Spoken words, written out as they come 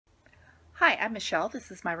Hi, I'm Michelle. This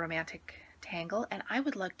is my romantic tangle, and I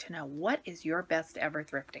would like to know, what is your best ever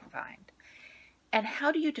thrifting find? And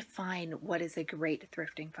how do you define what is a great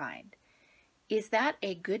thrifting find? Is that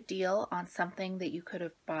a good deal on something that you could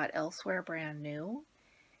have bought elsewhere brand new?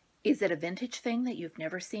 Is it a vintage thing that you've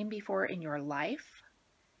never seen before in your life,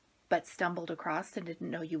 but stumbled across and didn't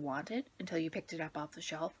know you wanted until you picked it up off the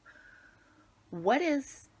shelf? What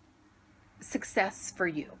is success for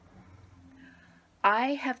you? I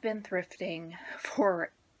have been thrifting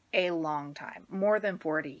for a long time, more than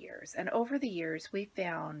 40 years. And over the years, we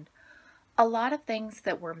found a lot of things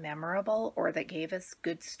that were memorable or that gave us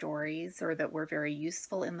good stories or that were very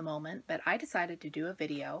useful in the moment. But I decided to do a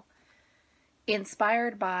video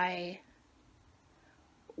inspired by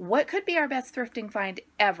what could be our best thrifting find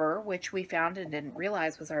ever, which we found and didn't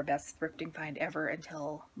realize was our best thrifting find ever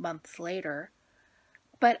until months later.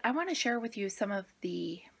 But I want to share with you some of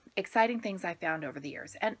the exciting things I found over the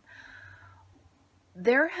years. And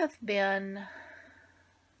there have been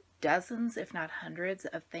dozens, if not hundreds,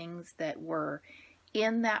 of things that were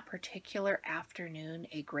in that particular afternoon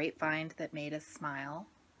a great find that made us smile.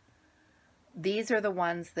 These are the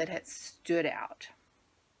ones that had stood out.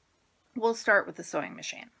 We'll start with the sewing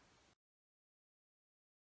machine.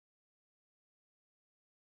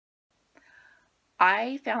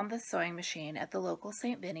 I found this sewing machine at the local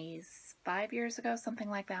St. Vinny's 5 years ago,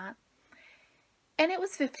 something like that. And it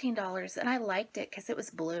was $15, and I liked it because it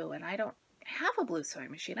was blue, and I don't have a blue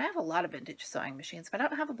sewing machine. I have a lot of vintage sewing machines, but I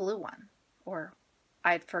don't have a blue one. Or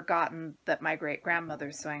I'd forgotten that my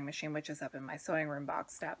great-grandmother's sewing machine, which is up in my sewing room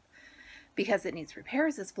boxed up, because it needs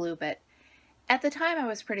repairs, is blue, but at the time I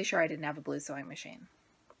was pretty sure I didn't have a blue sewing machine.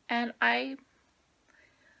 And I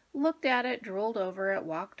looked at it, drooled over it,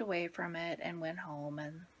 walked away from it, and went home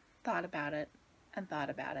and thought about it and thought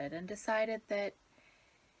about it and decided that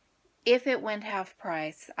if it went half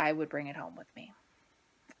price, I would bring it home with me.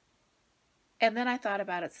 And then I thought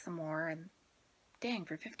about it some more, and dang,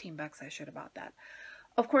 for 15 bucks I should have bought that.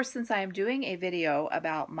 Of course, since I am doing a video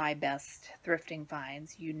about my best thrifting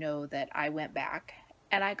finds, you know that I went back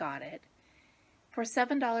and I got it. For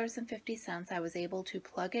 $7.50, I was able to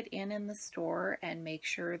plug it in the store and make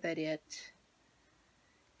sure that it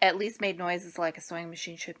at least made noises like a sewing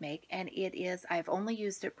machine should make. And it is, I've only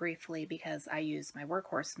used it briefly because I use my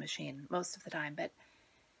workhorse machine most of the time, but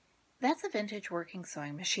that's a vintage working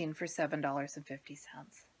sewing machine for $7.50.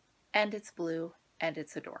 And it's blue and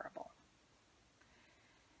it's adorable.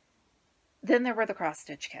 Then there were the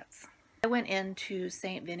cross-stitch kits. I went into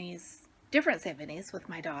St. Vinny's, different St. Vinny's with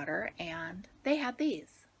my daughter, and they had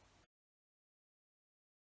these.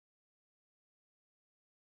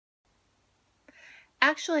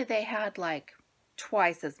 Actually, they had like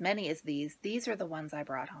twice as many as these. These are the ones I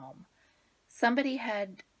brought home. Somebody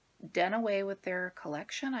had done away with their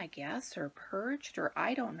collection, I guess, or purged, or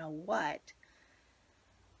I don't know what.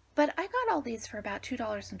 But I got all these for about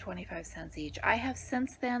 $2.25 each. I have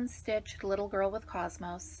since then stitched Little Girl with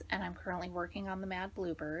Cosmos, and I'm currently working on the Mad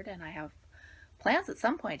Bluebird, and I have plans at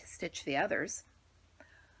some point to stitch the others.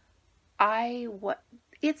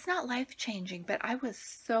 It's not life-changing, but I was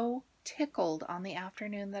so tickled on the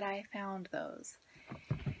afternoon that I found those.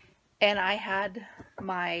 And I had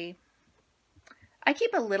I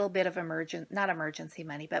keep a little bit of not emergency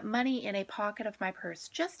money, but money in a pocket of my purse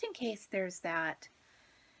just in case there's that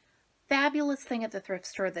fabulous thing at the thrift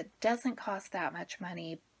store that doesn't cost that much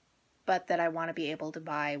money, but that I want to be able to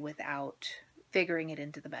buy without figuring it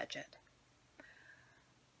into the budget.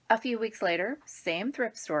 A few weeks later, same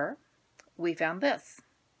thrift store, we found this.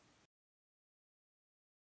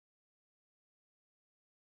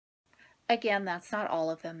 Again, that's not all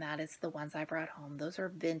of them. That is the ones I brought home. Those are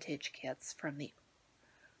vintage kits from the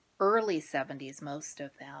early 70s, most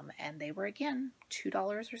of them. And they were, again,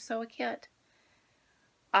 $2 or so a kit.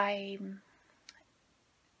 I'm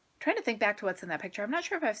trying to think back to what's in that picture. I'm not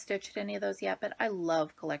sure if I've stitched any of those yet, but I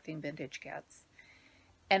love collecting vintage kits.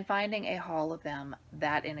 And finding a haul of them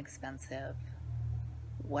that inexpensive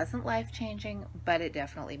wasn't life-changing, but it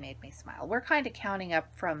definitely made me smile. We're kind of counting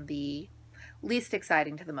up from the least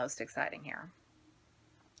exciting to the most exciting here.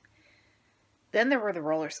 Then there were the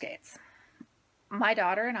roller skates. My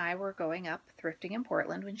daughter and I were going up thrifting in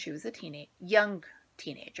Portland when she was a young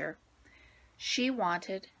teenager. She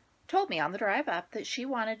told me on the drive up that she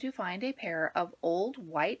wanted to find a pair of old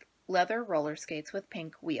white leather roller skates with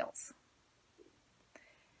pink wheels.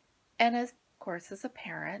 And of course, as a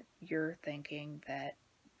parent, you're thinking that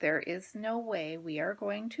there is no way we are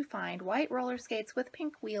going to find white roller skates with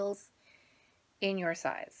pink wheels in your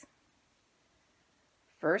size.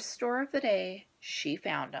 First store of the day, she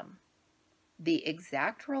found them. The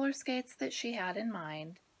exact roller skates that she had in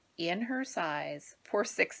mind in her size for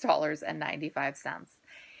 $6.95.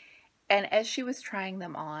 And as she was trying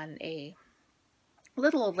them on, a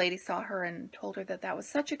little old lady saw her and told her that that was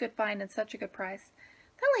such a good find and such a good price.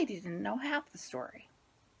 That lady didn't know half the story.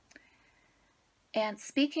 And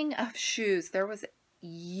speaking of shoes, there was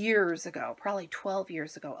years ago, probably 12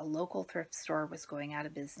 years ago, a local thrift store was going out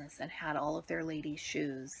of business and had all of their ladies'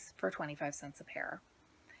 shoes for 25 cents a pair.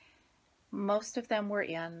 Most of them were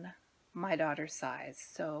in my daughter's size,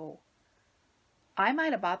 so I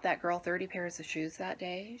might have bought that girl 30 pairs of shoes that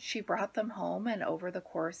day. She brought them home, and over the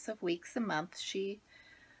course of weeks and months, she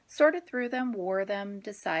sorted through them, wore them,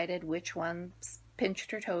 decided which ones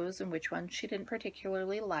pinched her toes and which ones she didn't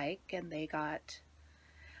particularly like, and they got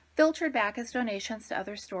filtered back as donations to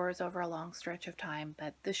other stores over a long stretch of time.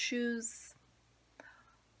 But the shoes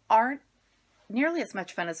aren't nearly as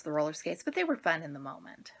much fun as the roller skates, but they were fun in the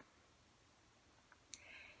moment.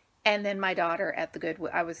 And then my daughter at the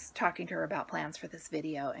Goodwill, I was talking to her about plans for this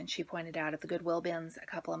video, and she pointed out at the Goodwill bins a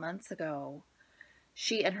couple of months ago,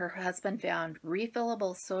 she and her husband found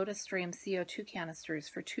refillable SodaStream CO2 canisters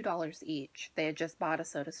for $2 each. They had just bought a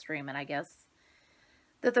SodaStream, and I guess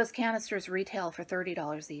that those canisters retail for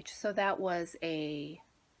 $30 each. So that was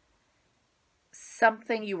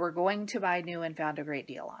something you were going to buy new and found a great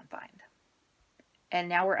deal on find. And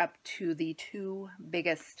now we're up to the two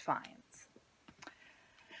biggest finds.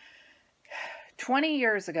 20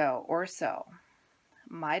 years ago or so,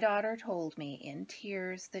 my daughter told me in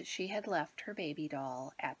tears that she had left her baby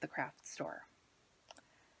doll at the craft store.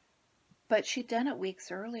 But she'd done it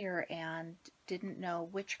weeks earlier and didn't know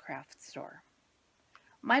which craft store.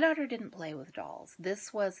 My daughter didn't play with dolls.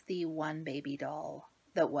 This was the one baby doll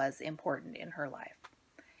that was important in her life.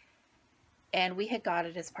 And we had got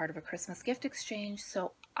it as part of a Christmas gift exchange,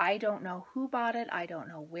 so I don't know who bought it. I don't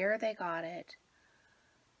know where they got it.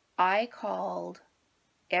 I called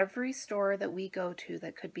every store that we go to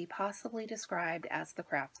that could be possibly described as the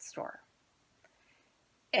craft store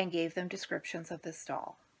and gave them descriptions of this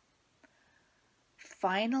doll.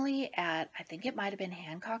 Finally, at, I think it might have been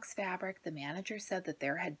Hancock's Fabric, the manager said that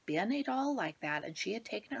there had been a doll like that and she had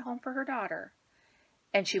taken it home for her daughter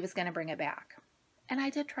and she was going to bring it back. And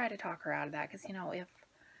I did try to talk her out of that because, you know, if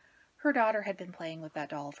her daughter had been playing with that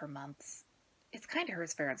doll for months, it's kind of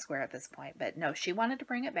hers fair and square at this point. But no, she wanted to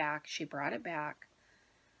bring it back. She brought it back,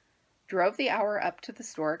 drove the hour up to the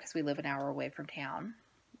store because we live an hour away from town.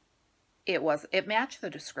 It matched the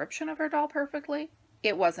description of her doll perfectly.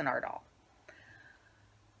 It wasn't our doll.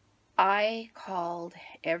 I called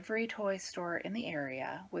every toy store in the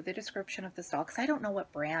area with a description of this doll because I don't know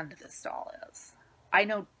what brand this doll is. I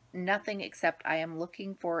know nothing except I am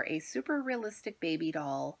looking for a super realistic baby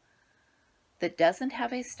doll that doesn't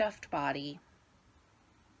have a stuffed body.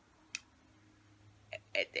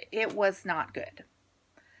 It was not good.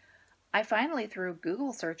 I finally, through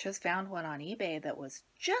Google searches, found one on eBay that was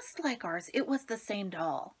just like ours. It was the same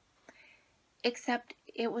doll, except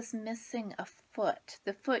it was missing a foot.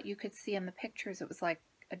 The foot you could see in the pictures, it was like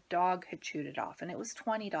a dog had chewed it off, and it was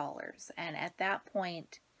 $20. And at that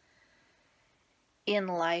point in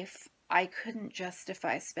life, I couldn't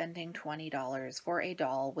justify spending $20 for a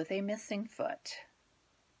doll with a missing foot,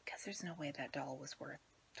 because there's no way that doll was worth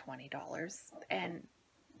 $20. And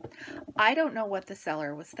I don't know what the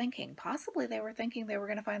seller was thinking. Possibly they were thinking they were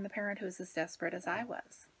going to find the parent who was as desperate as I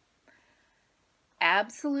was.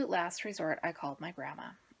 Absolute last resort, I called my grandma.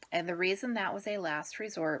 And the reason that was a last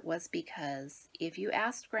resort was because if you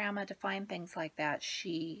asked grandma to find things like that,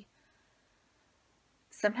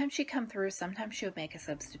 sometimes she'd come through, sometimes she would make a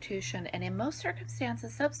substitution. And in most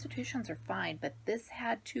circumstances, substitutions are fine, but this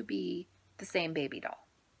had to be the same baby doll.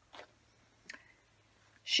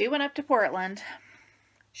 She went up to Portland.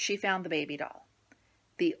 She found the baby doll.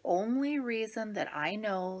 The only reason that I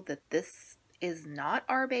know that this is not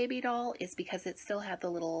our baby doll is because it still had the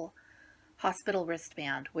little hospital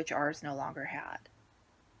wristband, which ours no longer had.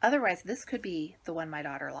 Otherwise, this could be the one my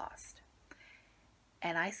daughter lost.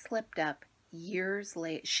 And I slipped up years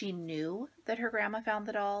late. She knew that her grandma found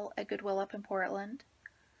the doll at Goodwill up in Portland.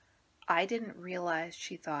 I didn't realize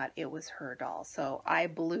she thought it was her doll. So I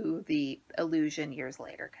blew the illusion years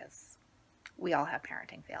later because we all have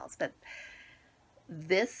parenting fails. But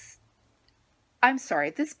this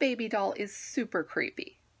baby doll is super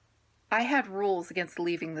creepy. I had rules against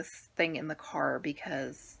leaving this thing in the car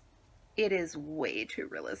because it is way too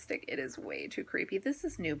realistic. It is way too creepy. This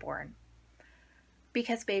is newborn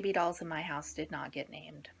because baby dolls in my house did not get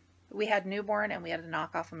named. We had newborn and we had a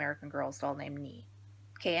knockoff American Girls doll named Knee.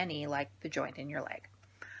 K-N-E, like the joint in your leg.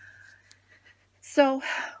 So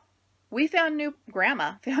we found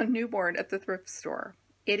grandma found newborn at the thrift store.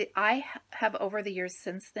 I have over the years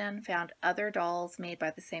since then found other dolls made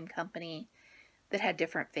by the same company that had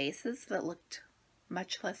different faces that looked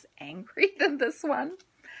much less angry than this one.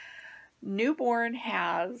 Newborn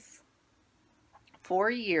has, for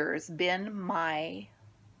years, been my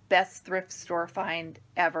best thrift store find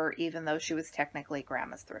ever, even though she was technically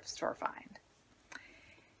Grandma's thrift store find.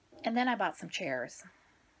 And then I bought some chairs.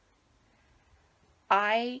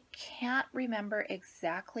 I can't remember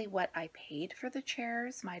exactly what I paid for the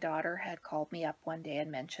chairs. My daughter had called me up one day and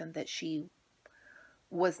mentioned that she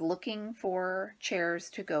was looking for chairs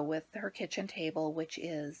to go with her kitchen table, which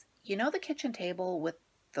is, you know, the kitchen table with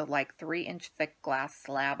the like 3-inch thick glass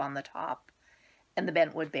slab on the top and the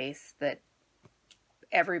bentwood base that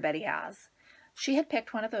everybody has. She had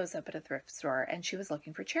picked one of those up at a thrift store and she was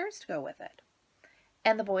looking for chairs to go with it.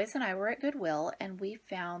 And the boys and I were at Goodwill and we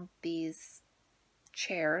found these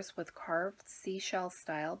chairs with carved seashell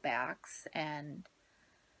style backs, and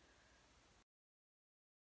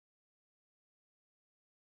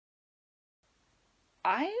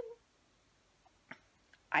I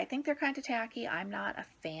think they're kind of tacky. I'm not a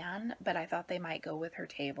fan, but I thought they might go with her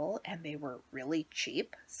table and they were really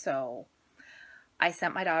cheap. So I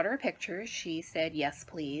sent my daughter a picture. She said, yes,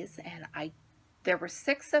 please. And there were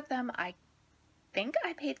 6 of them. I think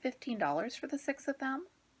I paid $15 for the 6 of them,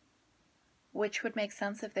 which would make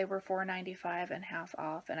sense if they were $4.95 and half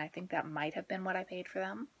off. And I think that might have been what I paid for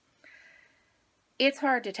them. It's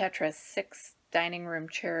hard to Tetris 6 dining room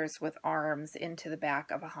chairs with arms into the back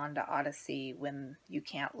of a Honda Odyssey when you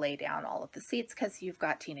can't lay down all of the seats because you've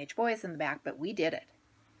got teenage boys in the back, but we did it.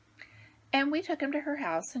 And we took them to her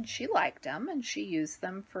house and she liked them and she used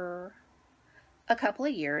them for a couple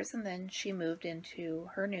of years, and then she moved into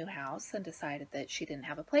her new house and decided that she didn't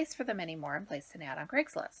have a place for them anymore and placed an ad on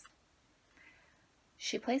Craigslist.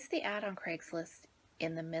 She placed the ad on Craigslist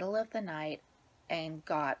in the middle of the night and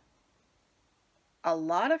got a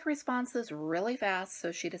lot of responses really fast,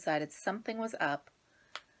 so she decided something was up,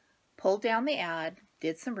 pulled down the ad,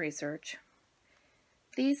 did some research.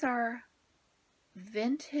 These are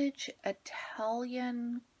vintage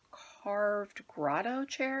Italian carved grotto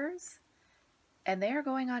chairs, and they are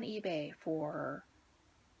going on eBay for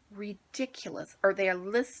ridiculous, or they are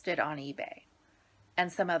listed on eBay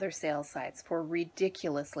and some other sales sites for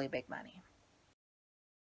ridiculously big money.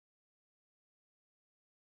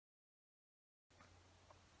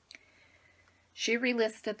 She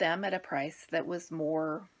relisted them at a price that was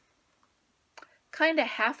more kind of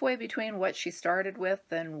halfway between what she started with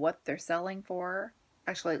and what they're selling for.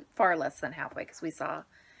 Actually, far less than halfway, because we saw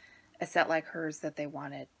a set like hers that they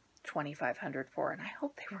wanted $2,500 for, and I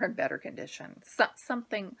hope they were in better condition.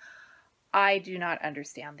 Something, I do not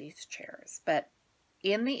understand these chairs, but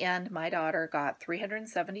in the end, my daughter got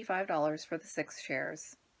 $375 for the 6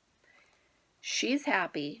 chairs. She's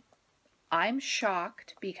happy. I'm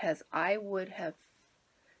shocked because I would have,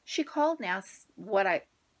 she called and asked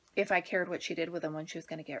if I cared what she did with them when she was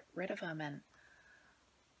going to get rid of them, and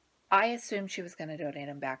I assumed she was going to donate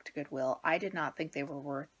them back to Goodwill. I did not think they were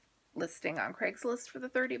worth listing on Craigslist for the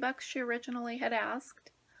 $30 she originally had asked.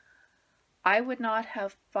 I would not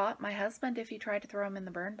have fought my husband if he tried to throw them in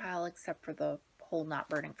the burn pile, except for the whole not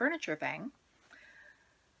burning furniture thing.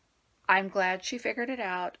 I'm glad she figured it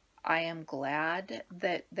out. I am glad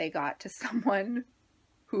that they got to someone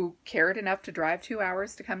who cared enough to drive 2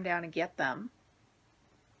 hours to come down and get them.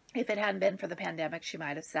 If it hadn't been for the pandemic, she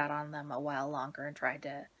might have sat on them a while longer and tried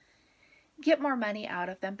to get more money out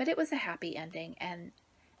of them, but it was a happy ending. And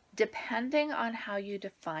depending on how you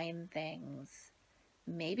define things,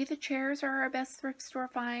 maybe the chairs are our best thrift store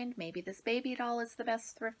find, maybe this baby doll is the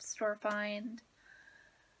best thrift store find.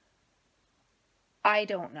 I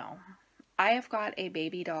don't know. I have got a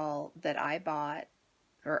baby doll that I bought,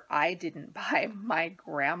 or I didn't buy, my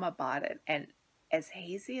grandma bought it, and as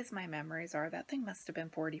hazy as my memories are, that thing must have been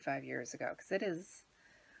 45 years ago, because it is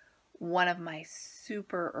one of my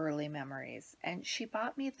super early memories. And she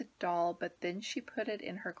bought me the doll, but then she put it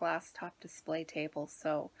in her glass top display table,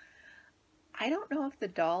 so I don't know if the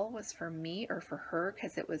doll was for me or for her,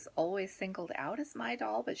 because it was always singled out as my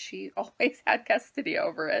doll, but she always had custody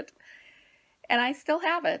over it. And I still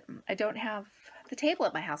have it. I don't have the table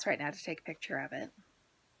at my house right now to take a picture of it.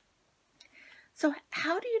 So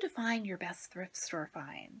how do you define your best thrift store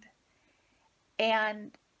find?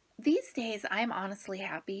 And these days, I'm honestly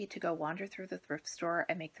happy to go wander through the thrift store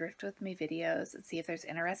and make thrift with me videos and see if there's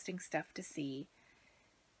interesting stuff to see.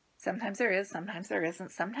 Sometimes there is, sometimes there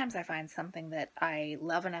isn't. Sometimes I find something that I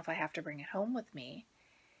love enough I have to bring it home with me.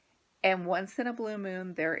 And once in a blue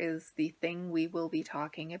moon, there is the thing we will be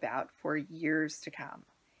talking about for years to come.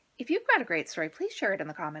 If you've got a great story, please share it in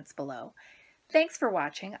the comments below. Thanks for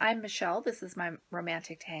watching. I'm Michelle. This is my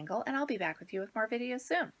romantic tangle, and I'll be back with you with more videos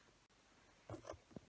soon.